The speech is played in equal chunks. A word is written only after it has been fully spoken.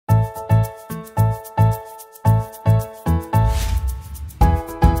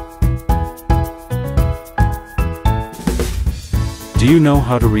Do you know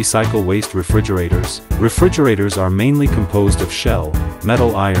how to recycle waste refrigerators? Refrigerators are mainly composed of shell,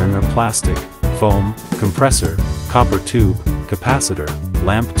 metal, iron or plastic, foam, compressor, copper tube, capacitor,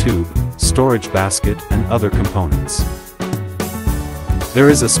 lamp tube, storage basket and other components. There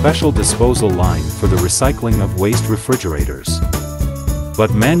is a special disposal line for the recycling of waste refrigerators. But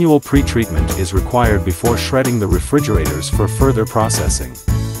manual pretreatment is required before shredding the refrigerators for further processing.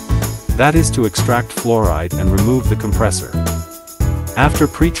 That is to extract fluoride and remove the compressor. After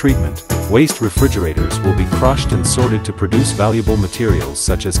pretreatment, waste refrigerators will be crushed and sorted to produce valuable materials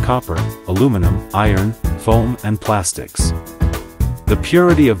such as copper, aluminum, iron, foam and plastics. The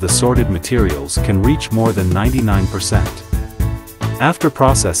purity of the sorted materials can reach more than 99%. After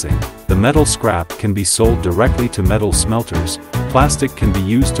processing, the metal scrap can be sold directly to metal smelters, plastic can be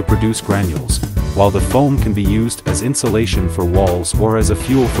used to produce granules, while the foam can be used as insulation for walls or as a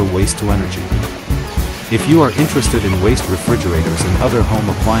fuel for waste-to-energy. If you are interested in waste refrigerators and other home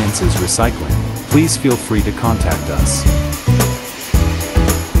appliances recycling, please feel free to contact us.